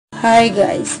Hi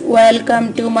guys, welcome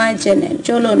to my channel.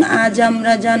 চলুন আজ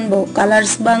আমরা জানবো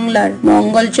কালার্স বাংলার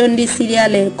মঙ্গলচন্ডী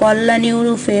সিরিয়ালের কল্যাণী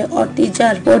ওরফে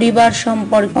অতিজার পরিবার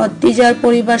সম্পর্কে। অতিজার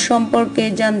পরিবার সম্পর্কে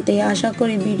জানতে আশা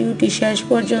করি ভিডিওটি শেষ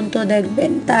পর্যন্ত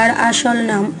দেখবেন। তার আসল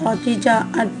নাম অতিজা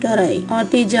আড্ডরাই।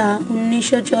 অতিজা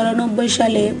 1994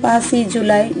 সালে 5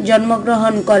 জুলাই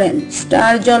জন্মগ্রহণ করেন।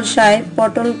 স্টার জলসায়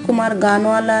পটল কুমার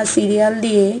গানওয়ালা সিরিয়াল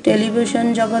দিয়ে টেলিভিশন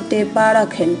জগতে পা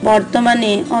রাখেন।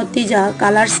 বর্তমানে অতিজা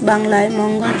কালার্স বাংলায়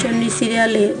মঙ্গলচন্ডী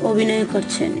সিরিয়ালে অভিনয়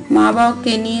করছেন। মা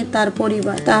বাবাকে নিয়ে তার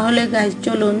পরিবার। তাহলে গাইস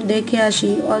চলুন দেখে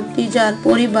আসি অতিজার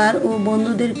পরিবার ও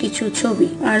বন্ধুদের কিছু ছবি।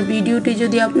 আর ভিডিওটি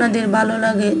যদি আপনাদের ভালো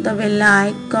লাগে তবে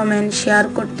লাইক, কমেন্ট, শেয়ার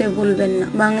করতে ভুলবেন না।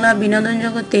 বাংলা বিনোদন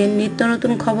জগতে নিত্য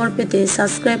নতুন খবর পেতে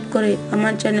সাবস্ক্রাইব করে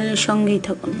আমার চ্যানেলের সঙ্গেই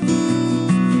থাকুন।